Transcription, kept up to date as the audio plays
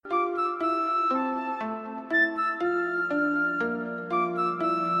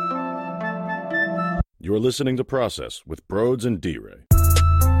You're listening to Process with Broads and D-Ray.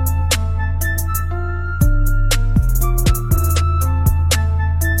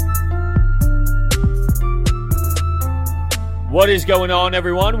 What is going on,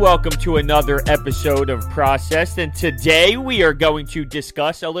 everyone? Welcome to another episode of Process, and today we are going to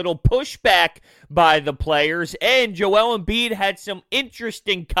discuss a little pushback by the players, and Joel Embiid had some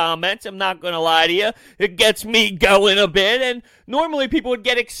interesting comments. I'm not going to lie to you. It gets me going a bit, and normally people would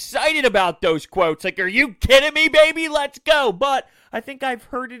get excited about those quotes, like, are you kidding me, baby? Let's go. But I think I've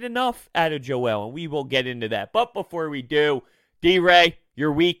heard it enough out of Joel, and we will get into that. But before we do, D-Ray,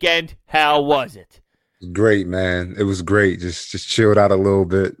 your weekend, how was it? Great, man. It was great. Just chilled out a little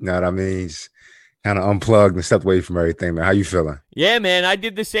bit. You know what I mean? Just kind of unplugged and stepped away from everything, man. How you feeling? Yeah, man. I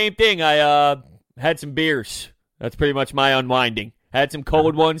did the same thing. I had some beers. That's pretty much my unwinding. Had some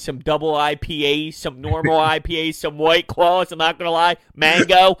cold ones, some double IPAs, some normal IPAs, some White Claws. I'm not going to lie.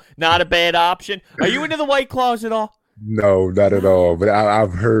 Mango, not a bad option. Are you into the White Claws at all? No, not at all. But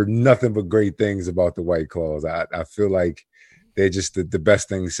I've heard nothing but great things about the White Claws. I feel like they're just the best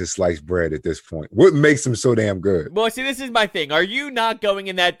things to sliced bread at this point. What makes them so damn good? Well, see, this is my thing. Are you not going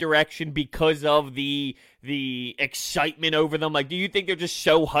in that direction because of the excitement over them? Like, do you think they're just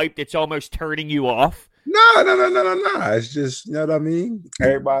so hyped it's almost turning you off? No. It's just, you know what I mean?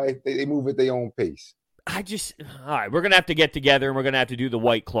 Everybody, they move at their own pace. All right, we're going to have to get together and we're going to have to do the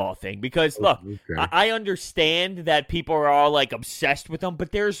White Claw thing because, look, okay. I understand that people are all, like, obsessed with them,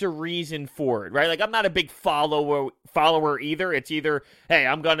 but there's a reason for it, right? Like, I'm not a big follower either. It's either, hey,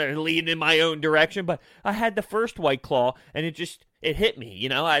 I'm going to lead in my own direction, but I had the first White Claw, and it hit me, you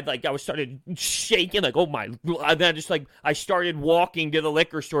know? I started shaking, like, oh, my, and then I started walking to the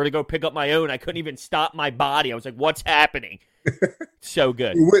liquor store to go pick up my own. I couldn't even stop my body. I was like, what's happening? So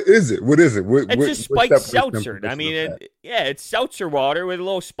good. What is it? It's just spiked seltzer. I mean, it's seltzer water with a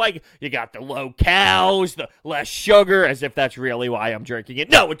little spike. You got the low calories, the less sugar, as if that's really why I'm drinking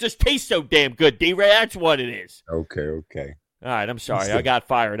it. No, it just tastes so damn good, D-Ray. That's what it is. Okay. All right, I'm sorry. I got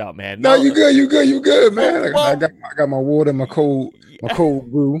fired up, man. No, you good, man. I got my water, my cold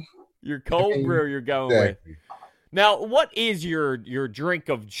brew. Your cold brew you're going with. Now, what is your drink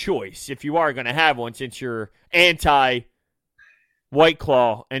of choice if you are going to have one, since you're anti White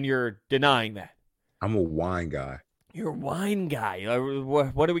Claw and you're denying that? I'm a wine guy. You're a wine guy.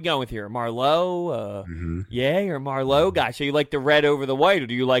 What are we going with here? Marlot? Yeah, you're a Marlot guy. So you like the red over the white, or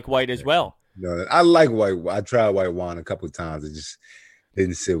do you like white as well? No, I like white. I tried white wine a couple of times. It just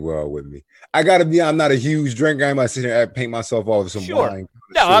didn't sit well with me. I got to be, I'm not a huge drinker. I'm not sitting here and paint myself off with some wine.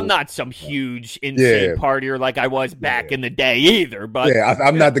 No, I'm not some huge insane partier like I was back in the day either. But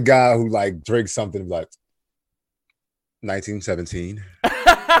I'm not the guy who like drinks something like 1917. You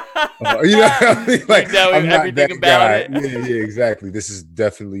know what I mean? Like, you know, I'm not everything that about guy. it. Yeah, exactly. This is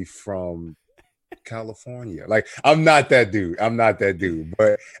definitely from California. Like, I'm not that dude.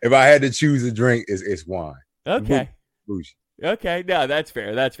 But if I had to choose a drink, it's wine. Okay. Bougie. Okay. No, that's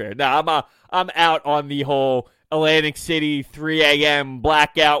fair. No, I'm out on the whole Atlantic City 3 a.m.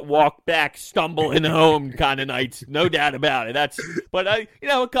 blackout, walk back, stumbling home kind of nights. No doubt about it. But a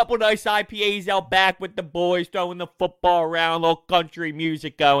couple nice IPAs out back with the boys, throwing the football around, little country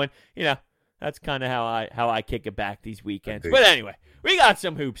music going. You know, that's kind of how I kick it back these weekends. But anyway, we got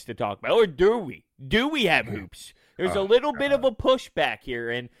some hoops to talk about, or do we? Do we have hoops? There's a little bit of a pushback here,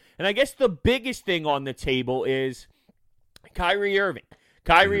 and I guess the biggest thing on the table is Kyrie Irving.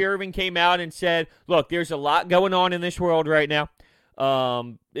 Kyrie Irving came out and said, look, there's a lot going on in this world right now.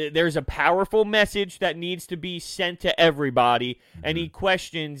 There's a powerful message that needs to be sent to everybody, and he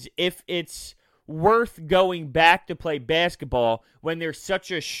questions if it's worth going back to play basketball when there's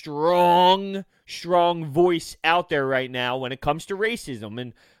such a strong voice out there right now when it comes to racism.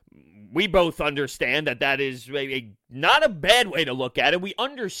 And we both understand that is not a bad way to look at it. We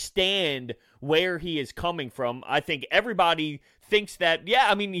understand where he is coming from. I think everybody thinks that,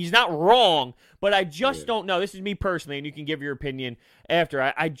 he's not wrong, but I just don't know. This is me personally, and you can give your opinion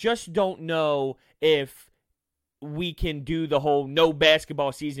after. I just don't know if we can do the whole no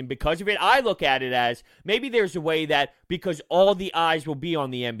basketball season because of it. I look at it as maybe there's a way that because all the eyes will be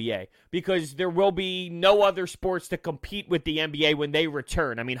on the NBA, because there will be no other sports to compete with the NBA when they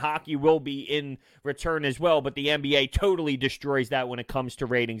return. I mean, hockey will be in return as well, but the NBA totally destroys that when it comes to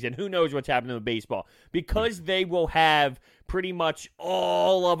ratings, and who knows what's happening with baseball. Because they will have pretty much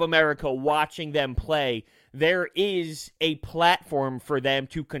all of America watching them play, there is a platform for them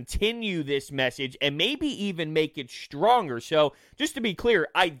to continue this message and maybe even make it stronger. So just to be clear,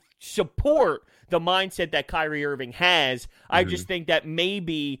 I support the mindset that Kyrie Irving has. I just think that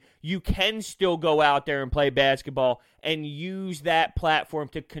maybe you can still go out there and play basketball and use that platform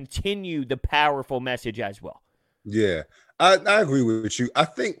to continue the powerful message as well. Yeah, I agree with you. I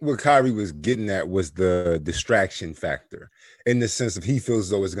think what Kyrie was getting at was the distraction factor, in the sense of he feels as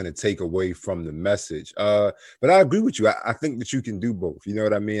though it's going to take away from the message. But I agree with you. I think that you can do both. You know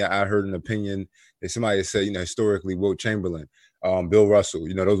what I mean? I heard an opinion that somebody said, historically, Wilt Chamberlain, Bill Russell,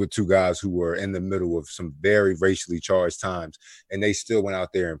 those were two guys who were in the middle of some very racially charged times, and they still went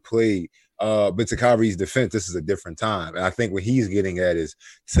out there and played. But to Kyrie's defense, this is a different time. And I think what he's getting at is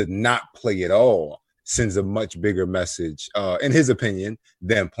to not play at all sends a much bigger message, in his opinion,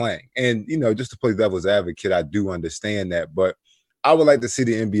 than playing. And, just to play devil's advocate, I do understand that. But I would like to see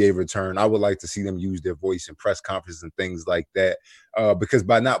the NBA return. I would like to see them use their voice in press conferences and things like that. Because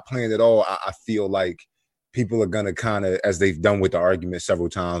by not playing at all, I feel like people are going to kind of, as they've done with the argument several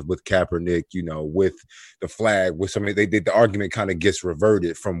times with Kaepernick, with the flag, with somebody, the argument kind of gets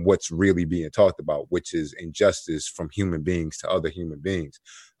reverted from what's really being talked about, which is injustice from human beings to other human beings.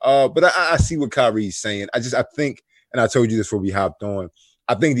 But I see what Kyrie's saying. I think, and I told you this before we hopped on,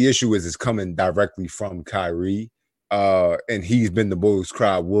 I think the issue is coming directly from Kyrie. And he's been the Bulls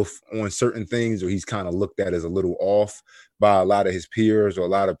cry wolf on certain things, or he's kind of looked at as a little off by a lot of his peers or a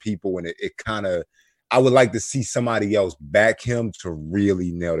lot of people. And it kind of, I would like to see somebody else back him to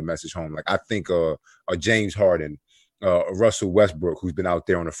really nail the message home. Like I think a James Harden, Russell Westbrook, who's been out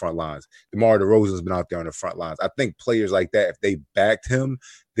there on the front lines. DeMar DeRozan's been out there on the front lines. I think players like that, if they backed him,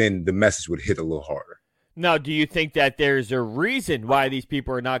 then the message would hit a little harder. Now, do you think that there's a reason why these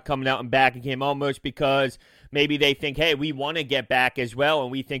people are not coming out and backing him, almost because maybe they think, hey, we want to get back as well,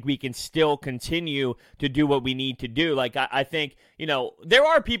 and we think we can still continue to do what we need to do? Like, I think, there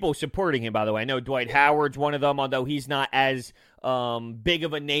are people supporting him, by the way. I know Dwight Howard's one of them, although he's not as big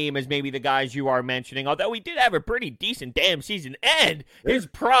of a name as maybe the guys you are mentioning, although he did have a pretty decent damn season, and his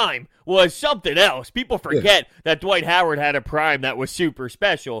prime was something else. People forget that Dwight Howard had a prime that was super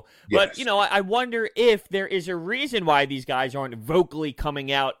special. But, I wonder if there is a reason why these guys aren't vocally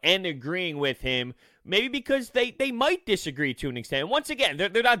coming out and agreeing with him. Maybe because they might disagree to an extent. And once again,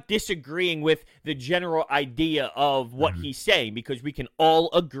 they're not disagreeing with the general idea of what he's saying, because we can all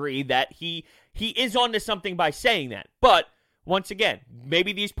agree that he is onto something by saying that. But once again,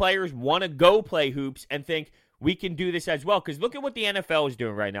 maybe these players want to go play hoops and think we can do this as well. Because look at what the NFL is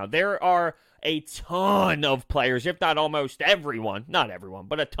doing right now. There are a ton of players, if not almost everyone, not everyone,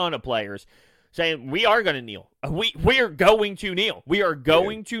 but a ton of players saying we are going to kneel. We are going to kneel. We are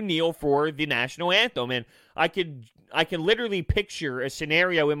going to kneel for the national anthem. And I can literally picture a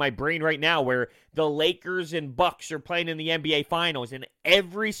scenario in my brain right now where the Lakers and Bucks are playing in the NBA Finals, and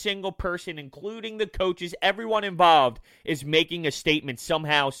every single person, including the coaches, everyone involved, is making a statement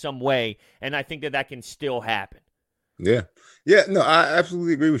somehow, some way. And I think that can still happen. Yeah. Yeah, no, I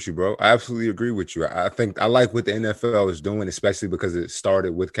absolutely agree with you, bro. I absolutely agree with you. I think I like what the NFL is doing, especially because it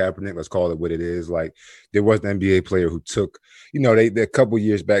started with Kaepernick. Let's call it what it is. Like, there was an NBA player who took, they a couple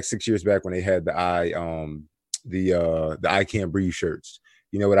years back, 6 years back, when they had the I Can't Breathe shirts.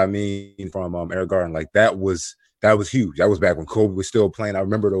 You know what I mean? From Eric Garden. Like, that was huge. That was back when Kobe was still playing. I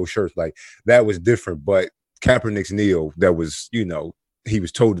remember those shirts. Like, that was different. But Kaepernick's kneel, that was, he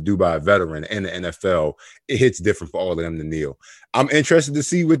was told to do by a veteran in the NFL. It hits different for all of them to kneel. I'm interested to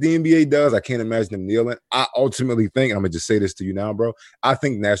see what the NBA does. I can't imagine them kneeling. I ultimately think, and I'm going to just say this to you now, bro, I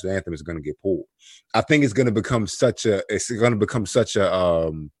think the national anthem is going to get pulled. I think it's going to become such a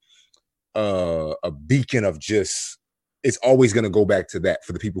beacon of just, it's always going to go back to that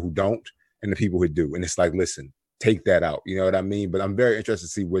for the people who don't and the people who do. And it's like, listen, take that out. You know what I mean? But I'm very interested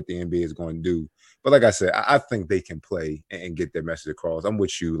to see what the NBA is going to do. But like I said, I think they can play and get their message across. I'm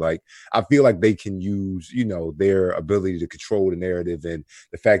with you. Like, I feel like they can use, their ability to control the narrative, and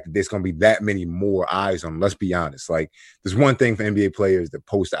the fact that there's going to be that many more eyes on them. Let's be honest. Like, there's one thing for NBA players that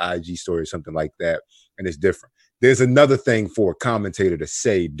post an IG story or something like that, and it's different. There's another thing for a commentator to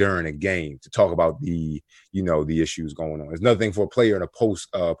say during a game, to talk about the issues going on. There's another thing for a player in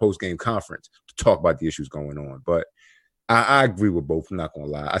a post-game conference to talk about the issues going on. But I agree with both. I'm not going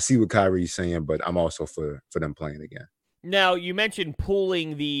to lie. I see what Kyrie's saying, but I'm also for them playing again. Now, you mentioned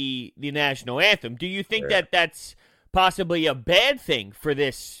pulling the national anthem. Do you think that that's possibly a bad thing for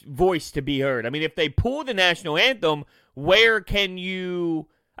this voice to be heard? I mean, if they pull the national anthem, where can you...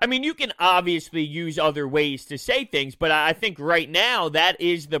 I mean, you can obviously use other ways to say things, but I think right now that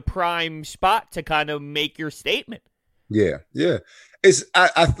is the prime spot to kind of make your statement. Yeah. It's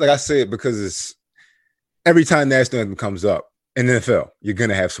like I say it because it's every time national anthem comes up in the NFL, you're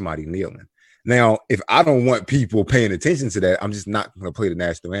gonna have somebody kneeling. Now, if I don't want people paying attention to that, I'm just not going to play the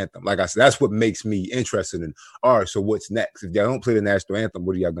national anthem. Like I said, that's what makes me interested in, all right, so what's next? If y'all don't play the national anthem,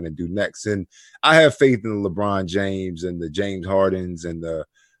 what are y'all going to do next? And I have faith in the LeBron James and the James Hardens and the,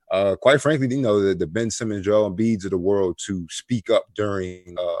 quite frankly, the Ben Simmons, Joel Embiids of the world to speak up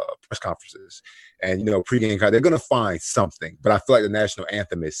during press conferences and, pregame. They're going to find something. But I feel like the national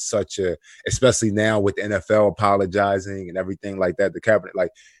anthem is such a, especially now with the NFL apologizing and everything like that, the cabinet,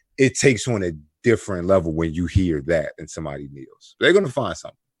 like, it takes on a different level when you hear that and somebody kneels. They're going to find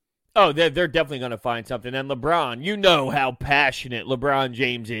something. Oh, they're definitely going to find something. And LeBron, you know how passionate LeBron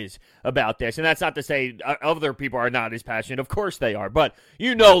James is about this. And that's not to say other people are not as passionate. Of course they are. But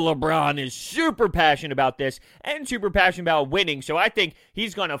you know LeBron is super passionate about this and super passionate about winning. So I think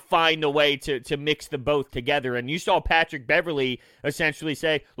he's going to find a way to mix the both together. And you saw Patrick Beverley essentially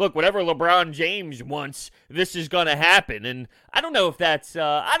say, look, whatever LeBron James wants, this is going to happen. And I don't know if that's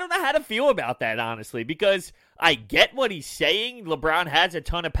I don't know how to feel about that, honestly, because I get what he's saying. LeBron has a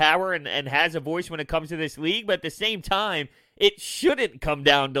ton of power and has a voice when it comes to this league, but at the same time, it shouldn't come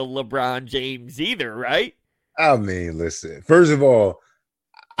down to LeBron James either, right? I mean, listen, first of all,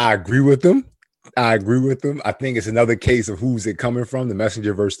 I agree with them. I think it's another case of who's it coming from, the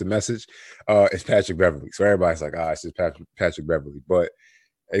messenger versus the message. It's Patrick Beverley. So everybody's like, it's just Patrick Beverley. But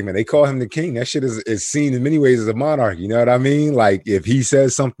hey, man, they call him the king. That shit is seen in many ways as a monarch. You know what I mean? Like, if he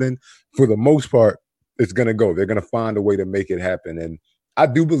says something, for the most part, it's going to go. They're going to find a way to make it happen. And I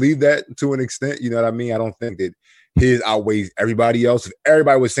do believe that to an extent. You know what I mean? I don't think that his outweighs everybody else. If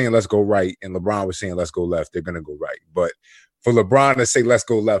everybody was saying, let's go right, and LeBron was saying, let's go left, they're going to go right. But for LeBron to say, let's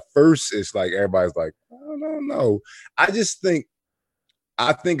go left first, it's like everybody's like, I don't know. I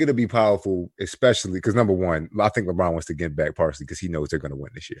think it'll be powerful, especially because, number one, I think LeBron wants to get back partially because he knows they're going to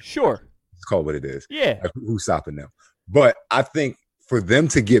win this year. Sure. It's called what it is. Yeah. Like, who's stopping them? But I think for them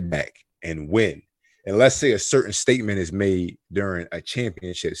to get back and win, and let's say a certain statement is made during a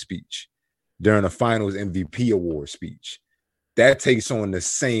championship speech, during a finals MVP award speech, that takes on the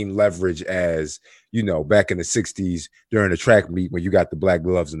same leverage as, back in the 60s during the track meet when you got the black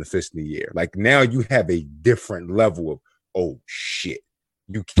gloves and the fist in the air. Like, now you have a different level of, oh, shit.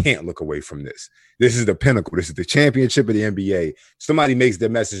 You can't look away from this. This is the pinnacle. This is the championship of the NBA. Somebody makes their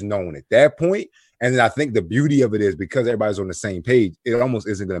message known at that point. And then I think the beauty of it is because everybody's on the same page, it almost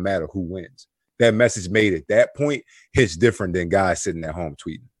isn't going to matter who wins. That message made at that point hits different than guys sitting at home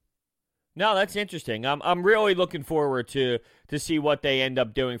tweeting. No, that's interesting. I'm really looking forward to see what they end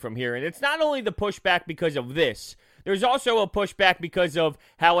up doing from here. And it's not only the pushback because of this. There's also a pushback because of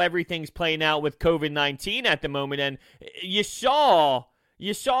how everything's playing out with COVID-19 at the moment. And you saw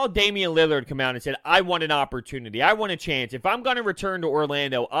Damian Lillard come out and said, I want an opportunity. I want a chance. If I'm going to return to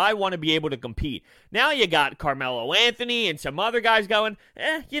Orlando, I want to be able to compete. Now you got Carmelo Anthony and some other guys going,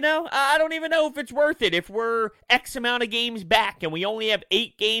 I don't even know if it's worth it. If we're X amount of games back and we only have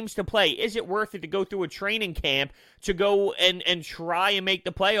 8 games to play, is it worth it to go through a training camp to go and try and make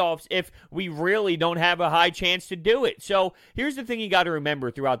the playoffs if we really don't have a high chance to do it? So here's the thing you got to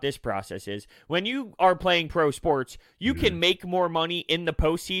remember throughout this process is when you are playing pro sports, you can make more money in the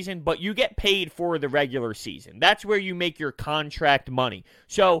postseason, but you get paid for the regular season. That's where you make your contract money.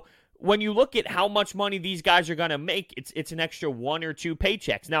 So when you look at how much money these guys are going to make, it's an extra 1 or 2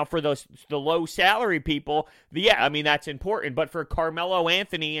 paychecks. Now, for the low salary people, that's important. But for Carmelo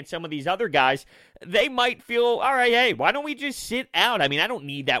Anthony and some of these other guys, they might feel, all right, hey, why don't we just sit out? I don't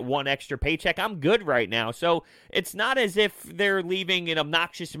need that 1 extra paycheck. I'm good right now. So it's not as if they're leaving an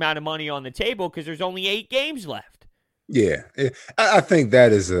obnoxious amount of money on the table because there's only 8 games left. Yeah, I think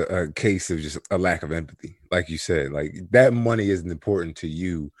that is a case of just a lack of empathy. Like you said, like that money isn't important to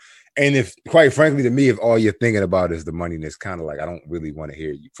you. And if, quite frankly, to me, if all you're thinking about is the money, then it's kind of like, I don't really want to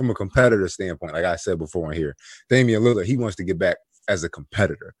hear you. From a competitor standpoint, like I said before on here, Damian Lillard, he wants to get back as a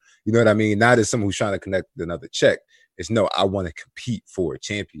competitor. You know what I mean? Not as someone who's trying to connect another check. It's no, I want to compete for a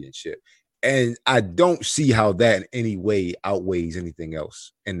championship. And I don't see how that in any way outweighs anything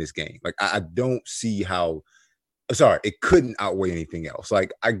else in this game. Like, I don't see how it couldn't outweigh anything else.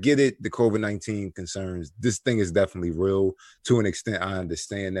 Like, I get it, the COVID-19 concerns. This thing is definitely real to an extent. I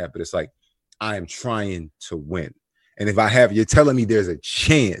understand that, but it's like, I am trying to win. And if you're telling me there's a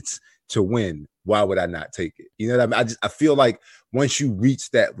chance to win, why would I not take it? You know what I mean? I feel like once you reach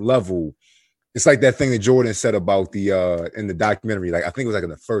that level, it's like that thing that Jordan said about in the documentary, like I think it was like in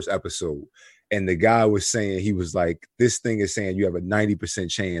the first episode. And the guy was saying, he was like, this thing is saying you have a 90%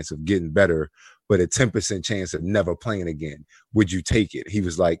 chance of getting better, but a 10% chance of never playing again. Would you take it? He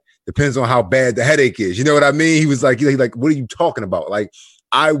was like, depends on how bad the headache is. You know what I mean? He was like, what are you talking about? Like,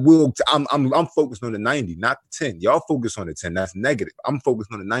 I'm focused on the 90, not the 10. Y'all focus on the 10. That's negative. I'm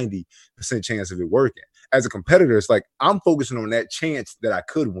focused on the 90% chance of it working. As a competitor, it's like I'm focusing on that chance that I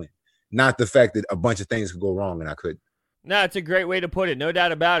could win, not the fact that a bunch of things could go wrong and I couldn't. No, it's a great way to put it. No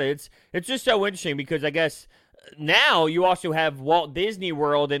doubt about it. It's just so interesting because I guess now you also have Walt Disney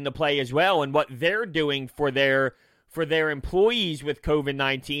World into play as well, and what they're doing for their employees with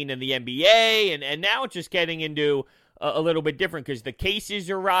COVID-19 and the NBA, and now it's just getting into a little bit different because the cases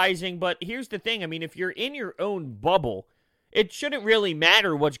are rising. But here's the thing. I mean, if you're in your own bubble, it shouldn't really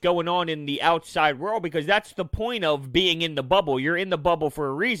matter what's going on in the outside world because that's the point of being in the bubble. You're in the bubble for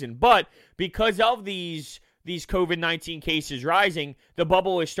a reason. But because of these COVID-19 cases rising, the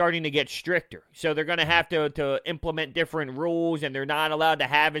bubble is starting to get stricter. So they're going to have to implement different rules, and they're not allowed to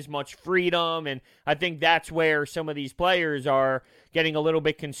have as much freedom. And I think that's where some of these players are getting a little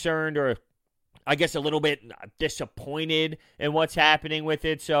bit concerned, or I guess a little bit disappointed in what's happening with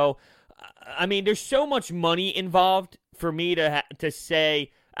it. So, I mean, there's so much money involved for me to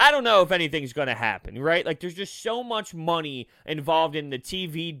say, I don't know if anything's going to happen, right? Like, there's just so much money involved in the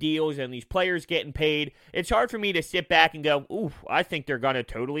TV deals and these players getting paid. It's hard for me to sit back and go, ooh, I think they're going to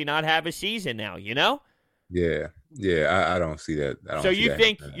totally not have a season now, you know? Yeah, I don't see that. So you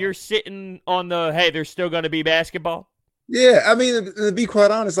think you're sitting on the, hey, there's still going to be basketball? Yeah, I mean, to be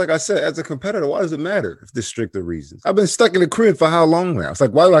quite honest, like I said, as a competitor, why does it matter if there's stricter reasons? I've been stuck in the crib for how long now? It's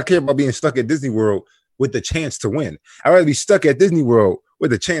like, why do I care about being stuck at Disney World with the chance to win? I'd rather be stuck at Disney World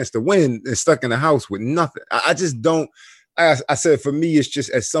with a chance to win than stuck in the house with nothing. I just don't. I said, for me, it's just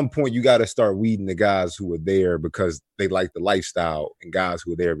at some point you got to start weeding the guys who are there because they like the lifestyle and guys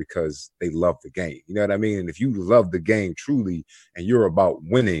who are there because they love the game. You know what I mean? And if you love the game truly and you're about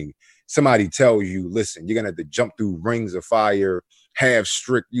winning, somebody tells you, listen, you're going to have to jump through rings of fire, have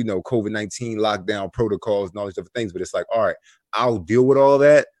strict, COVID-19 lockdown protocols and all these different things. But it's like, all right, I'll deal with all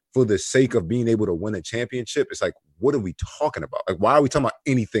that for the sake of being able to win a championship. It's like, what are we talking about? Like, why are we talking about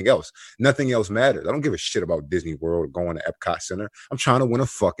anything else? Nothing else matters. I don't give a shit about Disney World or going to Epcot Center. I'm trying to win a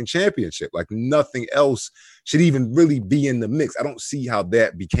fucking championship. Like, nothing else should even really be in the mix. I don't see how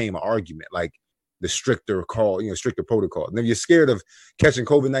that became an argument. Like, the stricter stricter protocol. And if you're scared of catching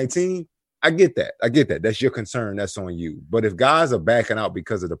COVID-19, I get that. That's your concern. That's on you. But if guys are backing out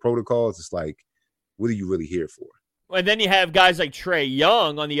because of the protocols, it's like, what are you really here for? And then you have guys like Trae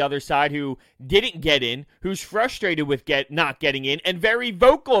Young on the other side who didn't get in, who's frustrated with not getting in, and very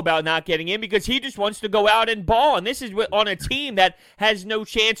vocal about not getting in because he just wants to go out and ball. And this is on a team that has no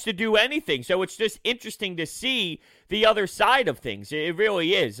chance to do anything. So it's just interesting to see the other side of things. It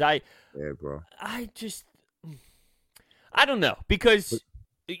really is. Yeah, bro. I don't know, because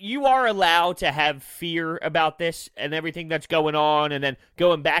you are allowed to have fear about this and everything that's going on, and then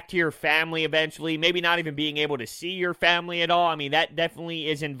going back to your family eventually, maybe not even being able to see your family at all. I mean, that definitely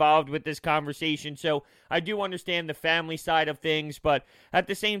is involved with this conversation. So I do understand the family side of things, but at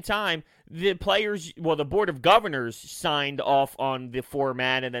the same time, the Board of Governors signed off on the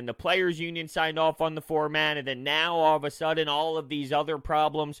format, and then the Players Union signed off on the format, and then now all of a sudden all of these other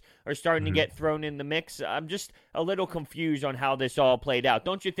problems are starting to get thrown in the mix. I'm just a little confused on how this all played out.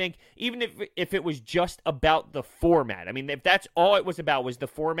 Don't you think, even if it was just about the format, I mean, if that's all it was about was the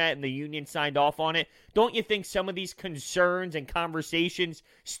format and the union signed off on it, don't you think some of these concerns and conversations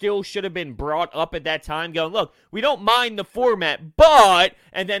still should have been brought up at that time, going, look, we don't mind the format, but,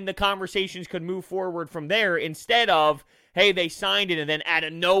 and then the conversations could move forward from there, instead of, hey, they signed it, and then out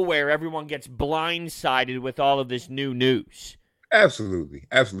of nowhere, everyone gets blindsided with all of this new news. Absolutely.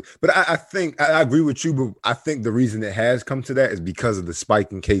 But I think I agree with you, but I think the reason it has come to that is because of the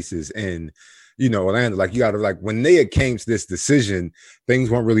spike in cases in, Orlando. Like, you got to, like, when they came to this decision,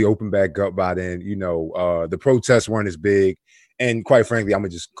 things weren't really open back up by then. The protests weren't as big. And quite frankly, I'm going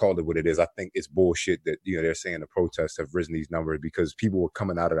to just call it what it is. I think it's bullshit that, they're saying the protests have risen these numbers because people were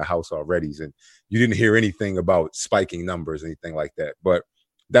coming out of the house already, and you didn't hear anything about spiking numbers, anything like that. But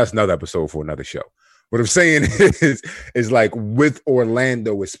that's another episode for another show. What I'm saying is like, with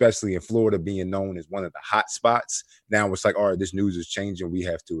Orlando, especially in Florida, being known as one of the hot spots, now it's like, all right, this news is changing. We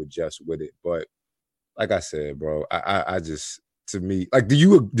have to adjust with it. But like I said, bro, I just, to me, like, do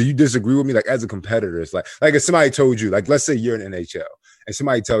you disagree with me? Like, as a competitor, it's like if somebody told you, like, let's say you're in NHL and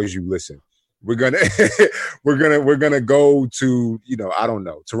somebody tells you, listen, we're gonna go to, I don't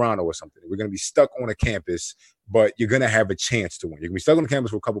know, Toronto or something. We're gonna be stuck on a campus, but you're gonna have a chance to win. You're gonna be stuck on the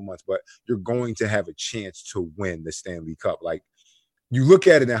campus for a couple months, but you're going to have a chance to win the Stanley Cup. Like, you look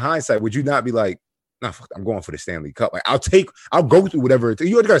at it in hindsight, would you not be like, nah, fuck, I'm going for the Stanley Cup. Like, I'll go through whatever it takes.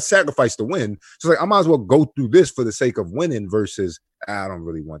 You already got to sacrifice to win. So, like, I might as well go through this for the sake of winning versus I don't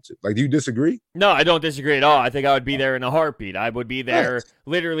really want to. Like, do you disagree? No, I don't disagree at all. I think I would be there in a heartbeat. I would be there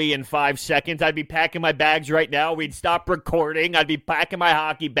literally in 5 seconds. I'd be packing my bags right now. We'd stop recording. I'd be packing my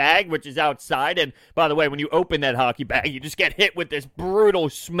hockey bag, which is outside. And by the way, when you open that hockey bag, you just get hit with this brutal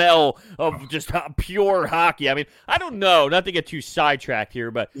smell of just pure hockey. I mean, I don't know, not to get too sidetracked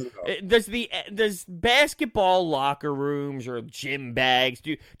here, but does basketball locker rooms or gym bags,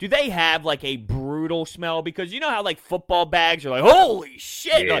 do they have like a brutal smell? Because you know how like football bags are like, holy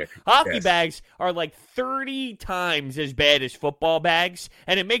shit, Yeah, like, hockey bags are like 30 times as bad as football bags,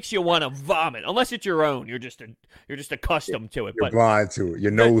 and it makes you want to vomit. Unless it's your own, you're just accustomed to it. You're but blind to it.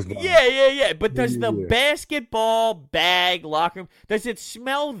 Your nose blind. Yeah. But does the basketball bag locker room, does it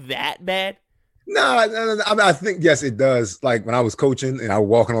smell that bad? No. I mean, I think yes, it does. Like when I was coaching and I would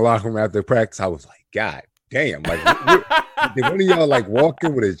walk in the locker room after practice, I was like, God damn! Like, did one of y'all like walk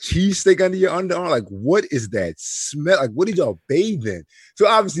in with a cheesesteak under your underarm? Like, what is that smell? Like, what did y'all bathe in? So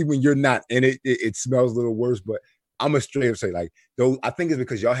obviously, when you're not in it, it smells a little worse. But I'm gonna straight up say, like, though, I think it's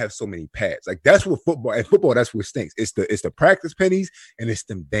because y'all have so many pads. Like, that's what football, that's what stinks. It's the practice pennies and it's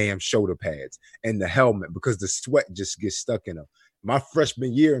them damn shoulder pads and the helmet because the sweat just gets stuck in them. My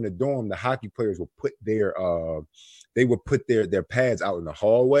freshman year in the dorm, the hockey players would put their pads out in the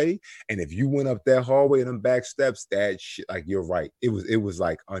hallway, and if you went up that hallway and them back steps, that shit, like, you're right, it was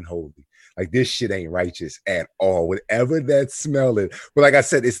like unholy. Like, this shit ain't righteous at all, whatever that smell is. But like I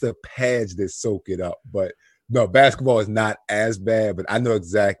said, it's the pads that soak it up. But no, basketball is not as bad, but I know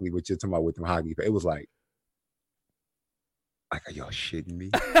exactly what you're talking about with them hockey. It was like, are y'all shitting me?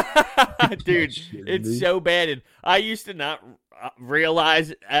 Dude, it's so bad. And I used to not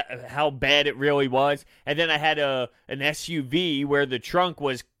realize how bad it really was. And then I had an SUV where the trunk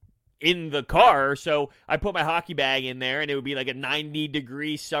was in the car. So I put my hockey bag in there, and it would be like a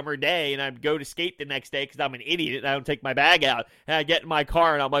 90-degree summer day. And I'd go to skate the next day because I'm an idiot and I don't take my bag out. And I get in my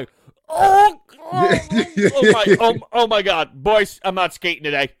car and I'm like, oh my God, boys, I'm not skating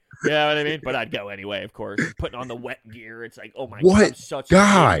today. You know what I mean? But I'd go anyway, of course. Putting on the wet gear. It's like, oh my God, I'm such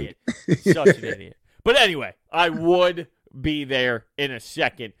an idiot. Such an idiot. But anyway, I would be there in a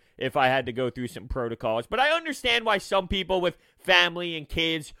second if I had to go through some protocols. But I understand why some people with family and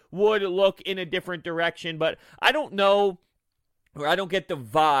kids would look in a different direction. But I don't know, or I don't get the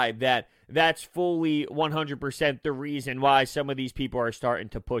vibe that that's fully 100% the reason why some of these people are starting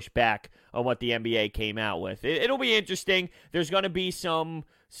to push back on what the NBA came out with. It'll be interesting. There's going to be some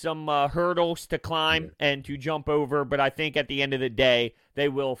hurdles to climb and to jump over, but I think at the end of the day, they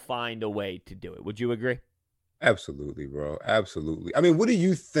will find a way to do it. Would you agree? Absolutely, bro. Absolutely. I mean, what do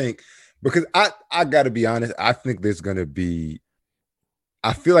you think? Because I got to be honest, I think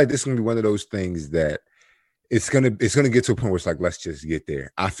I feel like this is going to be one of those things that it's gonna get to a point where it's like, let's just get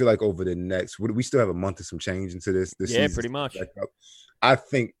there. I feel like over the next, we still have a month of some change into this season. Pretty much. I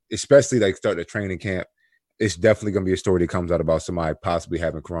think, especially like starting a training camp, it's definitely going to be a story that comes out about somebody possibly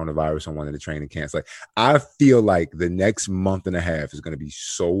having coronavirus on one of the training camps. Like, I feel like the next month and a half is going to be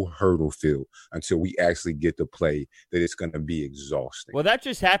so hurdle filled until we actually get to play that it's going to be exhausting. Well, that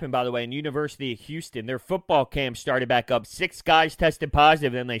just happened, by the way, in University of Houston. Their football camp started back up. 6 guys tested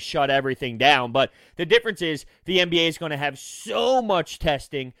positive, and they shut everything down. But the difference is the NBA is going to have so much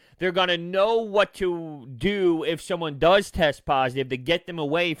testing. They're going to know what to do if someone does test positive to get them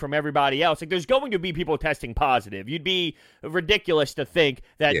away from everybody else. Like, there's going to be people testing positive. You'd be ridiculous to think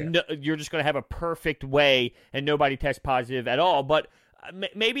that you're just going to have a perfect way and nobody tests positive at all. But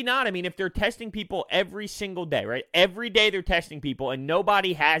maybe not. I mean, if they're testing people every single day, right? Every day they're testing people and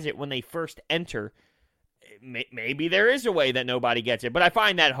nobody has it when they first enter, maybe there is a way that nobody gets it. But I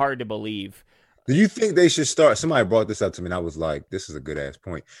find that hard to believe. Do you think they should start? Somebody brought this up to me and I was like, this is a good ass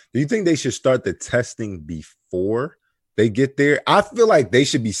point. Do you think they should start the testing before they get there? I feel like they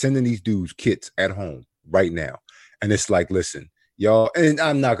should be sending these dudes kits at home right now. And it's like, listen, y'all, and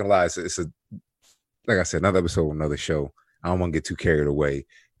I'm not gonna lie, it's a, like I said, another episode, another show. I don't want to get too carried away.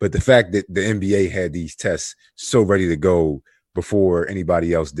 But the fact that the NBA had these tests so ready to go before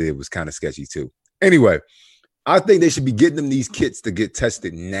anybody else did was kind of sketchy too. Anyway, I think they should be getting them these kits to get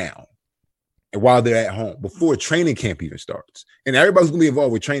tested now. And while they're at home, before training camp even starts. And everybody's gonna be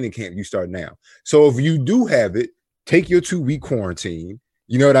involved with training camp, you start now. So if you do have it, take your 2-week quarantine.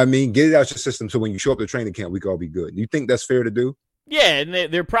 You know what I mean? Get it out your system so when you show up to training camp, we can all be good. You think that's fair to do? Yeah,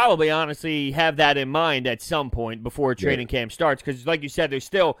 and they're probably honestly have that in mind at some point before training camp starts because, like you said, there's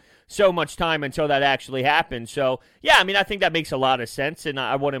still so much time until that actually happens. So, yeah, I mean, I think that makes a lot of sense, and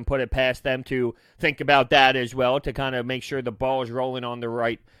I wouldn't put it past them to think about that as well to kind of make sure the ball is rolling on the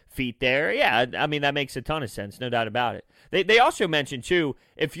right feet there. Yeah, I mean, that makes a ton of sense, no doubt about it. They also mentioned, too,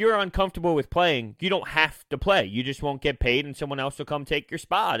 if you're uncomfortable with playing, you don't have to play. You just won't get paid, and someone else will come take your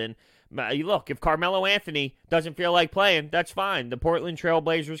spot. And look, if Carmelo Anthony doesn't feel like playing, that's fine. The Portland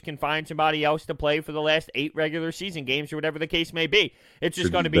Trailblazers can find somebody else to play for the last 8 regular season games or whatever the case may be. It's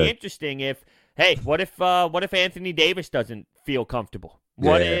just going to be interesting if, hey, what if Anthony Davis doesn't feel comfortable?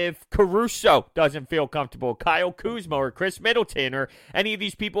 What if Caruso doesn't feel comfortable? Kyle Kuzma or Chris Middleton or any of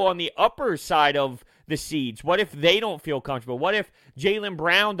these people on the upper side of the seeds? What if they don't feel comfortable? What if Jaylen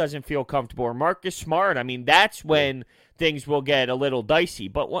Brown doesn't feel comfortable or Marcus Smart? I mean, that's when things will get a little dicey.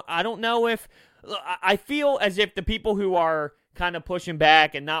 But I don't know if – I feel as if the people who are kind of pushing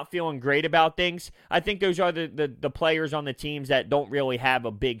back and not feeling great about things, I think those are the players on the teams that don't really have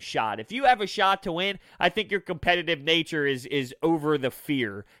a big shot. If you have a shot to win, I think your competitive nature is over the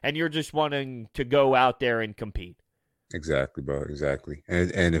fear, and you're just wanting to go out there and compete. Exactly, bro. Exactly.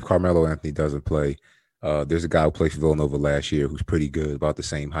 And if Carmelo Anthony doesn't play, there's a guy who played for Villanova last year who's pretty good, about the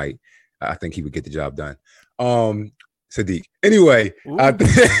same height. I think he would get the job done. Sadiq. Anyway,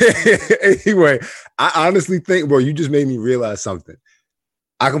 I honestly think, bro, you just made me realize something.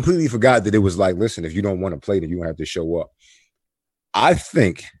 I completely forgot that it was like, listen, if you don't want to play, then you don't have to show up. I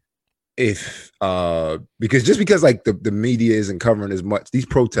think if because like the media isn't covering as much, these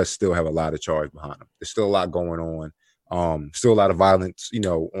protests still have a lot of charge behind them. There's still a lot going on. Still a lot of violence,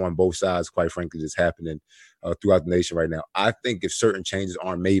 on both sides, quite frankly, that's happening throughout the nation right now. I think if certain changes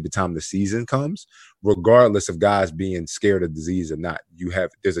aren't made by the time the season comes, regardless of guys being scared of disease or not,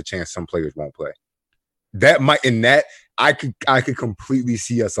 there's a chance some players won't play. I could completely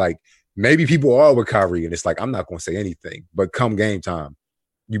see us like, maybe people are with Kyrie and it's like, I'm not going to say anything, but come game time,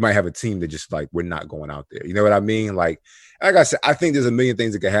 you might have a team that just like, we're not going out there. You know what I mean? Like I said, I think there's a million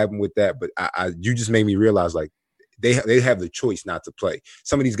things that could happen with that, but you just made me realize like they have the choice not to play.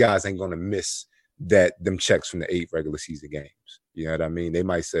 Some of these guys ain't going to miss them checks from the 8 regular season games. You know what I mean? They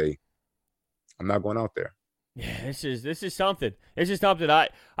might say, I'm not going out there. Yeah, this is something. This is something.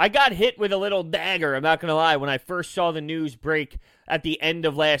 I got hit with a little dagger, I'm not going to lie, when I first saw the news break at the end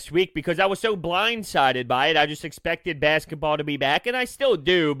of last week because I was so blindsided by it. I just expected basketball to be back, and I still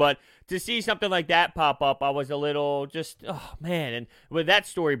do, but to see something like that pop up, I was a little just, oh, man. And when that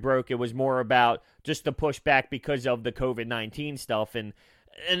story broke, it was more about just the pushback because of the COVID-19 stuff, and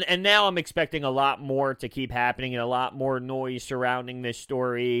now I'm expecting a lot more to keep happening and a lot more noise surrounding this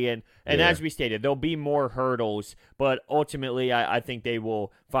story. And as we stated, there'll be more hurdles, but ultimately I think they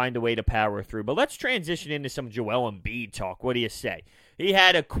will find a way to power through. But let's transition into some Joel Embiid talk. What do you say? He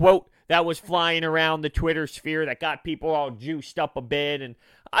had a quote that was flying around the Twitter sphere that got people all juiced up a bit. And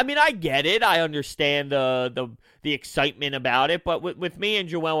I mean, I get it. I understand the excitement about it. But with me and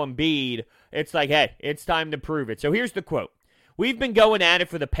Joel Embiid, it's like, hey, it's time to prove it. So here's the quote. We've been going at it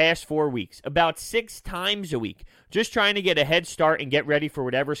for the past 4 weeks, about 6 times a week, just trying to get a head start and get ready for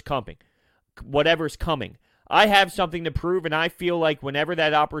whatever's coming. I have something to prove, and I feel like whenever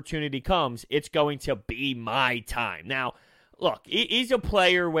that opportunity comes, it's going to be my time. Now, look, he's a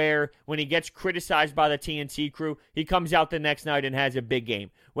player where when he gets criticized by the TNT crew, he comes out the next night and has a big game.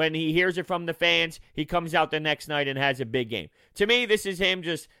 When he hears it from the fans, he comes out the next night and has a big game. To me, this is him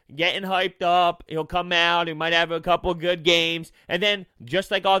just getting hyped up. He'll come out. He might have a couple good games. And then, just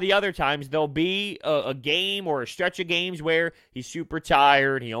like all the other times, there'll be a game or a stretch of games where he's super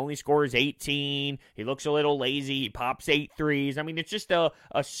tired. He only scores 18. He looks a little lazy. He pops 8 threes. I mean, it's just a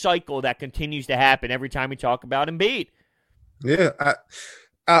cycle that continues to happen every time we talk about Embiid. Yeah,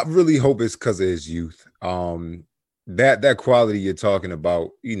 I really hope it's because of his youth. That quality you're talking about,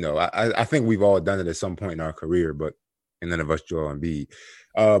 I think we've all done it at some point in our career, but none of us Joel Embiid.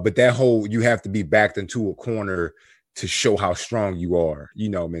 But that whole you have to be backed into a corner to show how strong you are,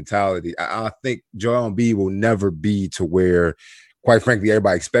 mentality. I think Joel Embiid will never be to where, quite frankly,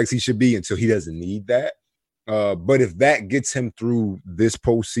 everybody expects he should be until he doesn't need that. But if that gets him through this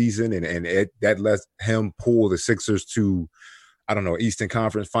postseason and that lets him pull the Sixers to, I don't know, Eastern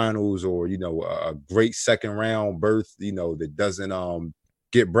Conference Finals or, a great second round berth, that doesn't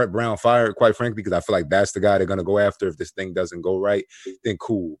get Brett Brown fired, quite frankly, because I feel like that's the guy they're going to go after if this thing doesn't go right, then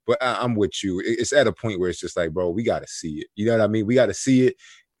cool. But I'm with you. It's at a point where it's just like, bro, we got to see it. You know what I mean? We got to see it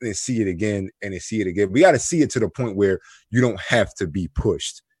and then see it again and then see it again. We got to see it to the point where you don't have to be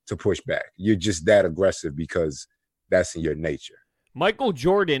pushed to push back. You're just that aggressive because that's in your nature. Michael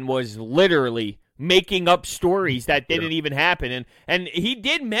Jordan was literally making up stories that didn't even happen. And he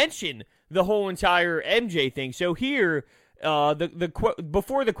did mention the whole entire MJ thing. So here, the quote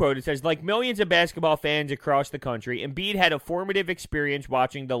before the quote, it says, like millions of basketball fans across the country, Embiid had a formative experience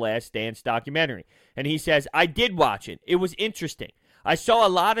watching the Last Dance documentary. And he says, I did watch it. It was interesting. I saw a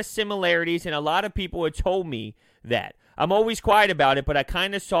lot of similarities, and a lot of people had told me that. I'm always quiet about it, but I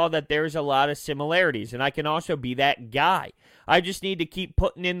kind of saw that there's a lot of similarities, and I can also be that guy. I just need to keep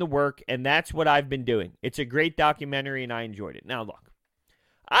putting in the work, and that's what I've been doing. It's a great documentary, and I enjoyed it. Now, look,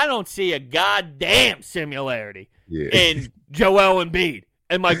 I don't see a goddamn similarity in Joel Embiid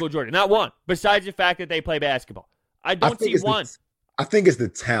and Michael Jordan. Not one, besides the fact that they play basketball. I don't see one. I think it's the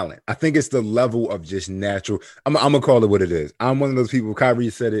talent. I think it's the level of just natural. I'm going to call it what it is. I'm one of those people, Kyrie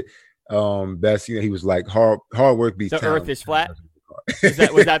said it best. He was like, hard work beats talent. The earth is flat.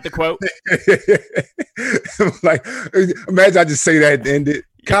 Was that the quote? Like, imagine I just say that at the end.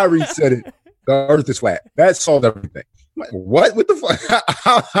 Kyrie said it. The earth is flat. That solved everything. Like, what the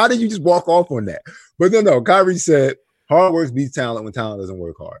fuck? How did you just walk off on that? But no. Kyrie said, hard work beats talent when talent doesn't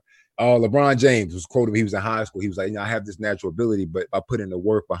work hard. LeBron James was quoted. He was in high school. He was like, I have this natural ability, but I put in the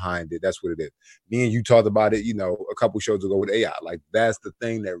work behind it. That's what it is. Me and you talked about it, a couple shows ago with AI. Like, that's the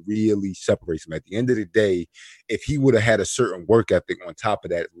thing that really separates him. At the end of the day, if he would have had a certain work ethic on top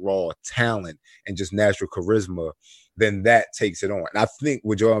of that raw talent and just natural charisma, then that takes it on. And I think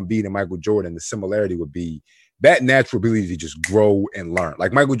with Joel Embiid and Michael Jordan, the similarity would be that natural ability to just grow and learn.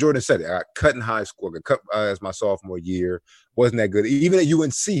 Like Michael Jordan said, I got cut in high school, I got cut as my sophomore year. Wasn't that good. Even at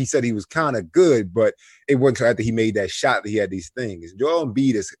UNC, he said he was kind of good, but it wasn't after he made that shot that he had these things. Joel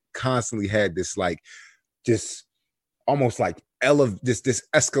Embiid has constantly had this just almost like this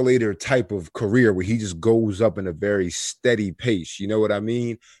escalator type of career where he just goes up in a very steady pace. You know what I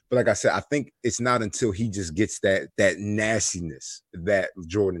mean? But like I said, I think it's not until he just gets that nastiness that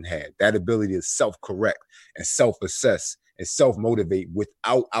Jordan had, that ability to self-correct and self-assess and self-motivate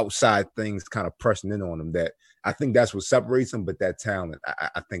without outside things kind of pressing in on him, that I think that's what separates him. But that talent,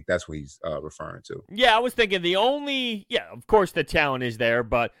 I think that's what he's referring to. Yeah, I was thinking of course the talent is there,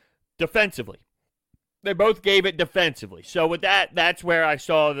 but defensively. They both gave it defensively. So with that, that's where I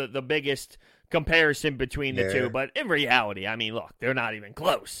saw the biggest comparison between the two. But in reality, I mean, look, they're not even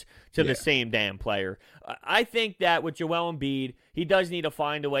close to the same damn player. I think that with Joel Embiid, he does need to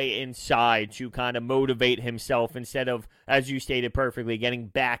find a way inside to kind of motivate himself instead of, as you stated perfectly, getting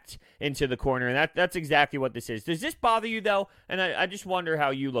backed into the corner. And that's exactly what this is. Does this bother you, though? And I just wonder how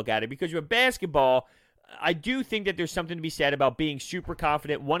you look at it. Because with basketball, I do think that there's something to be said about being super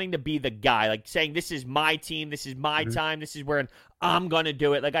confident, wanting to be the guy, like saying, this is my team, this is my time, this is where I'm going to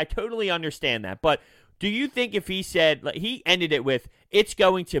do it. Like, I totally understand that. But do you think if he said, like, he ended it with, it's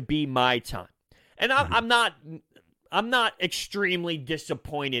going to be my time? And I'm not extremely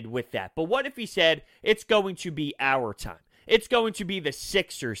disappointed with that. But what if he said, it's going to be our time? It's going to be the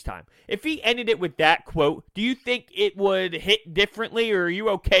Sixers' time. If he ended it with that quote, do you think it would hit differently, or are you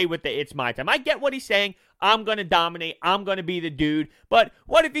okay with the it's my time? I get what he's saying. I'm going to dominate. I'm going to be the dude. But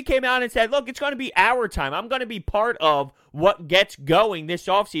what if he came out and said, look, it's going to be our time. I'm going to be part of what gets going this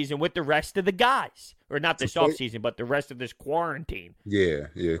offseason with the rest of the guys. Or not this offseason, but the rest of this quarantine. Yeah,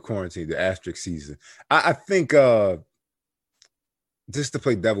 quarantine, the asterisk season. I think just to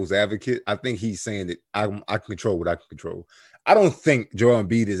play devil's advocate, I think he's saying that I control what I can control. I don't think Joel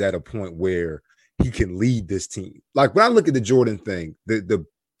Embiid is at a point where he can lead this team. Like, when I look at the Jordan thing, the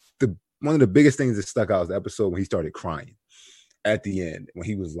one of the biggest things that stuck out was the episode when he started crying at the end, when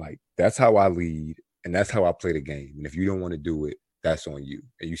he was like, that's how I lead and that's how I play the game. And if you don't want to do it, that's on you.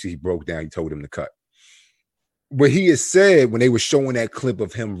 And you see he broke down, he told him to cut. What he has said when they were showing that clip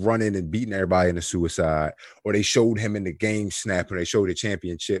of him running and beating everybody in the suicide, or they showed him in the game snap and they showed the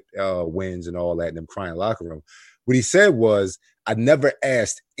championship wins and all that, and them crying in the locker room, what he said was, I never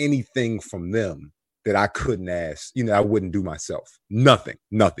asked anything from them that I couldn't ask, I wouldn't do myself. Nothing.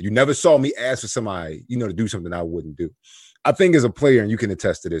 You never saw me ask for somebody, to do something I wouldn't do. I think as a player, and you can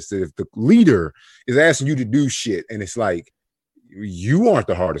attest to this, that if the leader is asking you to do shit and it's like, you aren't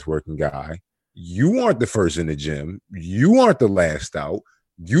the hardest working guy, you aren't the first in the gym, you aren't the last out,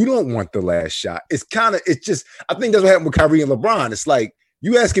 you don't want the last shot. It's just, I think that's what happened with Kyrie and LeBron. It's like,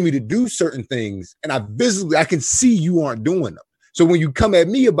 you asking me to do certain things and I can see you aren't doing them. So when you come at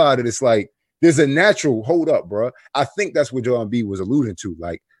me about it, it's like, there's a natural hold up, bro. I think that's what Joel Embiid was alluding to.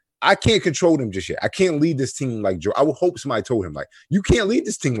 Like, I can't control them just yet. I can't lead this team like Jordan. I would hope somebody told him, like, you can't lead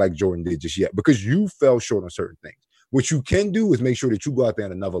this team like Jordan did just yet because you fell short on certain things. What you can do is make sure that you go out there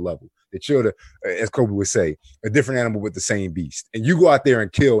on another level. That you're, as Kobe would say, a different animal with the same beast. And you go out there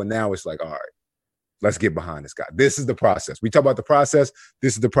and kill, and now it's like, all right, Let's get behind this guy. This is the process. We talk about the process.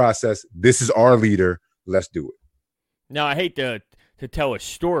 This is the process. This is our leader. Let's do it. Now, I hate to tell a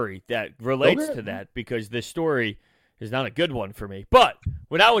story that relates to that because this story is not a good one for me. But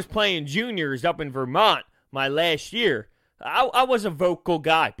when I was playing juniors up in Vermont my last year, I was a vocal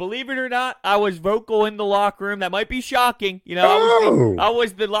guy. Believe it or not, I was vocal in the locker room. That might be shocking. I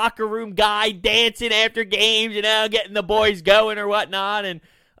was the locker room guy dancing after games, getting the boys going or whatnot. And,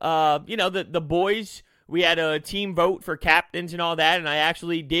 the boys, we had a team vote for captains and all that, and I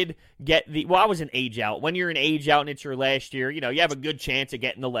actually did get I was an age out. When you're an age out and it's your last year, you have a good chance of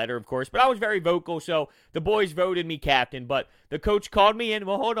getting the letter, of course. But I was very vocal, so the boys voted me captain. But the coach called me in.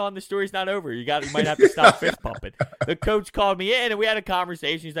 Well, hold on, the story's not over. You might have to stop fist pumping. The coach called me in, and we had a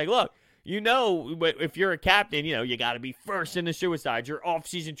conversation. He's like, look, if you're a captain, you got to be first in the suicides. Your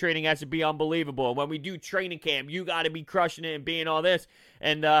off-season training has to be unbelievable. And when we do training camp, you got to be crushing it and being all this.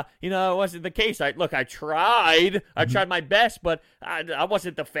 And, it wasn't the case. I tried. I tried my best, but I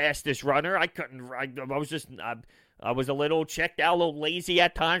wasn't the fastest runner. I couldn't. I was a little checked out, a little lazy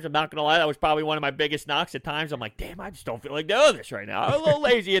at times. I'm not going to lie. That was probably one of my biggest knocks at times. I'm like, damn, I just don't feel like doing this right now. I'm a little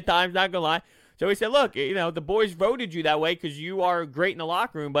lazy at times, not going to lie. So he said, look, the boys voted you that way because you are great in the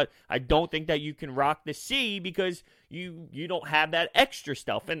locker room, but I don't think that you can rock the C because you don't have that extra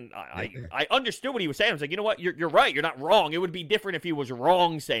stuff. And I understood what he was saying. I was like, you know what? You're right. You're not wrong. It would be different if he was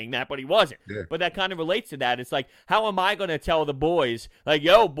wrong saying that, but he wasn't. Yeah. But that kind of relates to that. It's like, how am I going to tell the boys, like,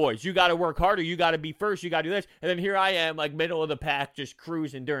 yo, boys, you got to work harder. You got to be first. You got to do this. And then here I am, like, middle of the pack, just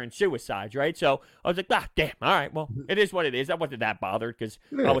cruising during suicides, right? So I was like, damn. All right, well, it is what it is. I wasn't that bothered because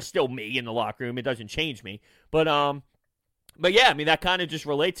I was still me in the locker room. It doesn't change me. But yeah, I mean, that kind of just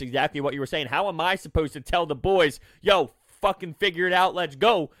relates exactly what you were saying. How am I supposed to tell the boys, yo, fucking figure it out, let's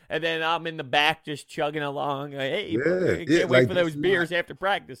go? And then I'm in the back just chugging along. Like, hey, I can't wait for those beers after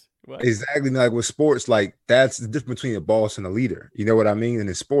practice. What? Exactly. Like with sports, like that's the difference between a boss and a leader. You know what I mean? And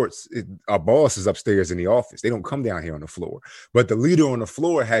in sports, our boss is upstairs in the office. They don't come down here on the floor. But the leader on the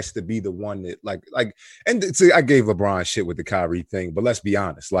floor has to be the one that and see, I gave LeBron shit with the Kyrie thing, but let's be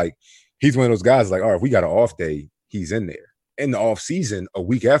honest. Like, he's one of those guys like, all right, if we got an off day, he's in there. In the off season, a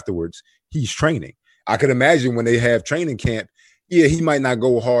week afterwards, he's training. I could imagine when they have training camp, he might not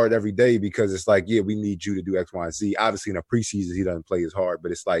go hard every day because it's like, we need you to do X, Y, and Z. Obviously, in the preseason, he doesn't play as hard,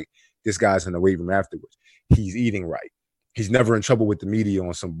 but it's like this guy's in the weight room afterwards. He's eating right. He's never in trouble with the media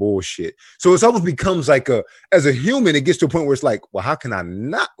on some bullshit. So it almost becomes like as a human, it gets to a point where it's like, well, how can I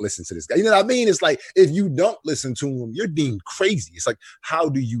not listen to this guy? You know what I mean? It's like, if you don't listen to him, you're deemed crazy. It's like, how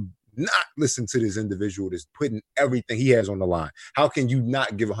do you not listen to this individual that's putting everything he has on the line? How can you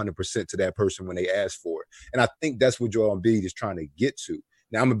not give 100% to that person when they ask for it? And I think that's what Joel Embiid is trying to get to.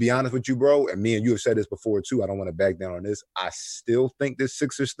 Now, I'm going to be honest with you, bro, and me and you have said this before, too. I don't want to back down on this. I still think this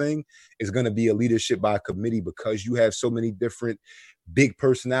Sixers thing is going to be a leadership by committee because you have so many different big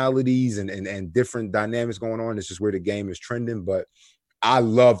personalities and different dynamics going on. It's just where the game is trending. But I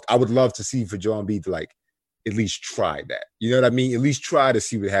would love to see for Joel Embiid to, at least try that. You know what I mean? At least try to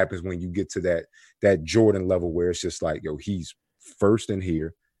see what happens when you get to that Jordan level where it's just like, yo, he's first in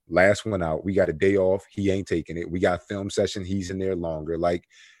here, last one out. We got a day off. He ain't taking it. We got film session. He's in there longer. Like,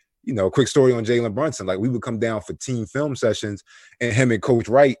 quick story on Jalen Brunson. Like, we would come down for team film sessions and him and Coach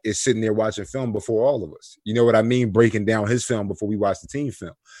Wright is sitting there watching film before all of us. You know what I mean? Breaking down his film before we watch the team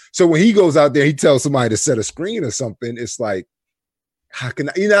film. So when he goes out there, he tells somebody to set a screen or something. It's like, how can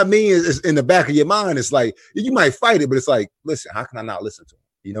I, you know what I mean? It's in the back of your mind. It's like, you might fight it, but it's like, listen, how can I not listen to him?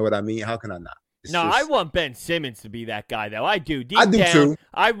 You know what I mean? How can I not? I want Ben Simmons to be that guy, though. I do. I do too.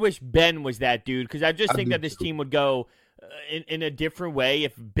 I wish Ben was that dude because I just think that this team would go in a different way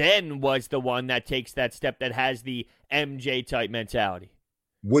if Ben was the one that takes that step that has the MJ type mentality.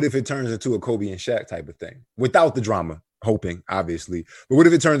 What if it turns into a Kobe and Shaq type of thing without the drama? Hoping, obviously. But what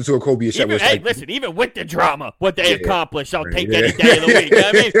if it turns into a Kobe and Shaq? Listen, even with the drama, what they accomplished, I'll take any day of the week.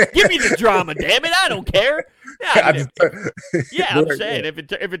 I mean, give me the drama, damn it. I don't care. I'm saying if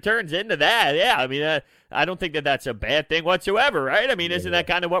it turns into that, I don't think that that's a bad thing whatsoever, right? I mean, isn't that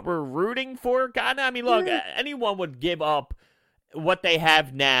kind of what we're rooting for? Kind of. I mean, look, anyone would give up what they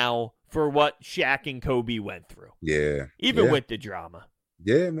have now for what Shaq and Kobe went through. Yeah. Even with the drama.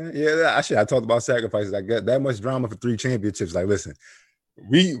 Yeah, man. Yeah, I talked about sacrifices. I got that much drama for 3 championships. Like, listen,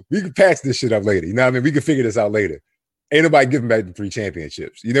 we can patch this shit up later. You know what I mean? We can figure this out later. Ain't nobody giving back the 3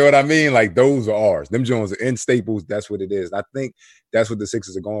 championships. You know what I mean? Like, those are ours. Them Jones are in Staples. That's what it is. And I think that's what the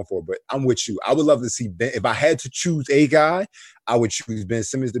Sixers are going for. But I'm with you. I would love to see Ben. If I had to choose a guy, I would choose Ben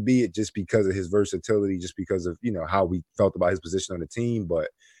Simmons to be it just because of his versatility, just because of, how we felt about his position on the team.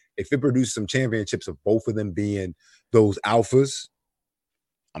 But if it produces some championships of both of them being those alphas,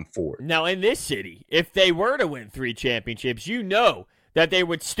 I'm for it. Now, in this city, if they were to win 3 championships, you know that they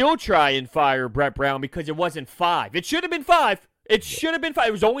would still try and fire Brett Brown because it wasn't 5. It should have been 5. It should have been 5.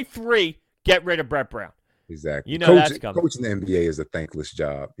 It was only 3. Get rid of Brett Brown. Exactly. You know that's coming. Coaching the NBA is a thankless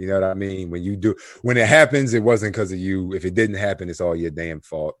job. You know what I mean? When it happens, it wasn't because of you. If it didn't happen, it's all your damn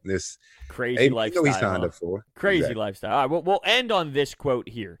fault. This crazy lifestyle. He signed up for crazy lifestyle. All right, we'll end on this quote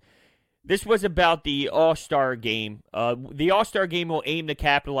here. This was about the All-Star game. The All-Star game will aim to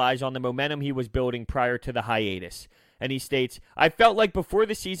capitalize on the momentum he was building prior to the hiatus. And he states, I felt like before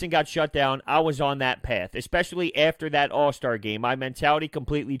the season got shut down, I was on that path, especially after that All-Star game. My mentality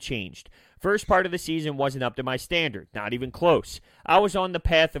completely changed. First part of the season wasn't up to my standard, not even close. I was on the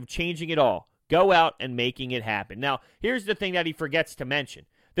path of changing it all, go out and making it happen. Now, here's the thing that he forgets to mention.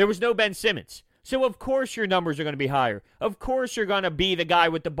 There was no Ben Simmons. So, of course, your numbers are going to be higher. Of course, you're going to be the guy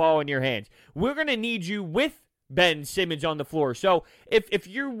with the ball in your hands. We're going to need you with Ben Simmons on the floor. So if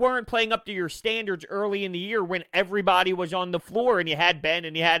you weren't playing up to your standards early in the year when everybody was on the floor and you had Ben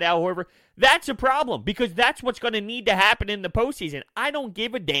and you had Al Horford, that's a problem because that's what's going to need to happen in the postseason. I don't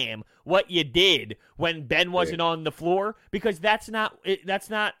give a damn what you did when Ben wasn't on the floor because that's not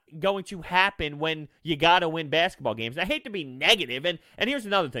going to happen when you got to win basketball games. I hate to be negative, and here's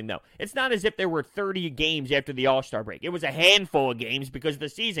another thing, though. It's not as if there were 30 games after the All-Star break. It was a handful of games because the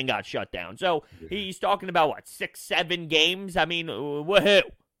season got shut down. So he's talking about, what, 6-7 games? I mean, woohoo.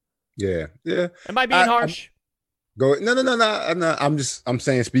 Yeah. Am I being harsh? No. I'm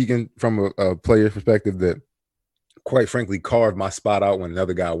saying, speaking from a player's perspective, that quite frankly carved my spot out when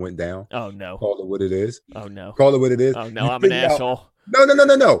another guy went down. Oh no. Call it what it is. Oh no. Call it what it is. Oh no, I'm an asshole.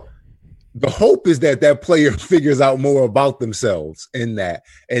 No. The hope is that player figures out more about themselves in that.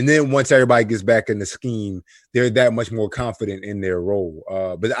 And then once everybody gets back in the scheme, they're that much more confident in their role.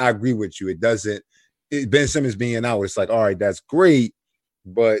 But I agree with you. Ben Simmons being out, it's like, all right, that's great.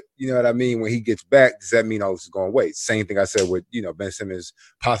 But you know what I mean? When he gets back, does that mean all this is going away? Same thing I said with, Ben Simmons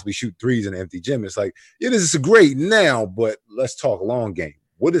possibly shoot threes in an empty gym. It's like, it is great now, but let's talk long game.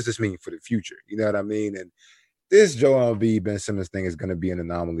 What does this mean for the future? You know what I mean? And this Joel Embiid, Ben Simmons thing is going to be an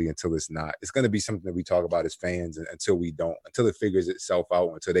anomaly until it's not. It's going to be something that we talk about as fans until it figures itself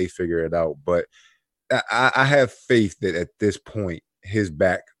out, until they figure it out. But I have faith that at this point, his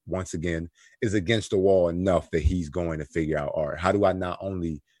back, once again, is against the wall enough that he's going to figure out, all right, how do I not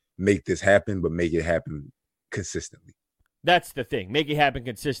only make this happen, but make it happen consistently? That's the thing. Make it happen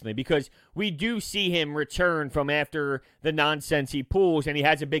consistently because we do see him return from after the nonsense he pulls and he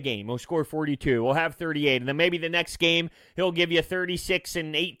has a big game. He'll score 42. We'll have 38. And then maybe the next game he'll give you 36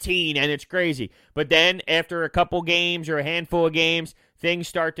 and 18 and it's crazy. But then after a couple games or a handful of games, things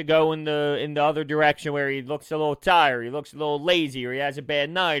start to go in the other direction where he looks a little tired, he looks a little lazy, or he has a bad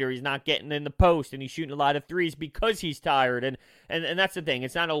night, or he's not getting in the post and he's shooting a lot of threes because he's tired. And that's the thing.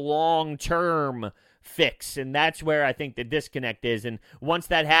 It's not a long-term fix, and that's where I think the disconnect is. And once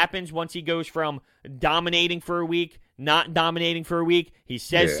that happens, once he goes from dominating for a week, not dominating for a week, he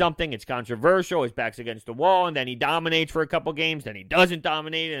says something, it's controversial, his back's against the wall, and then he dominates for a couple games, then he doesn't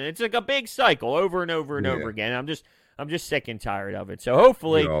dominate, and it's like a big cycle over and over and over again. I'm just sick and tired of it. So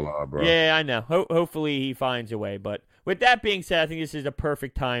hopefully, yeah, I know. Hopefully he finds a way. But with that being said, I think this is a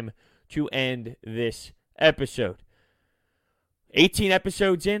perfect time to end this episode. 18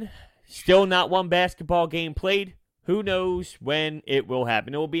 episodes in, still not one basketball game played. Who knows when it will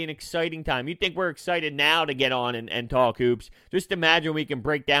happen? It will be an exciting time. You think we're excited now to get on and talk hoops? Just imagine we can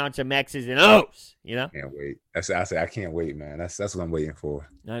break down some X's and O's, Can't wait. I can't wait, man. That's what I'm waiting for.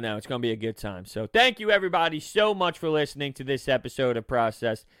 I know. It's going to be a good time. So thank you, everybody, so much for listening to this episode of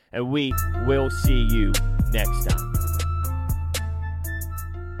Process, and we will see you next time.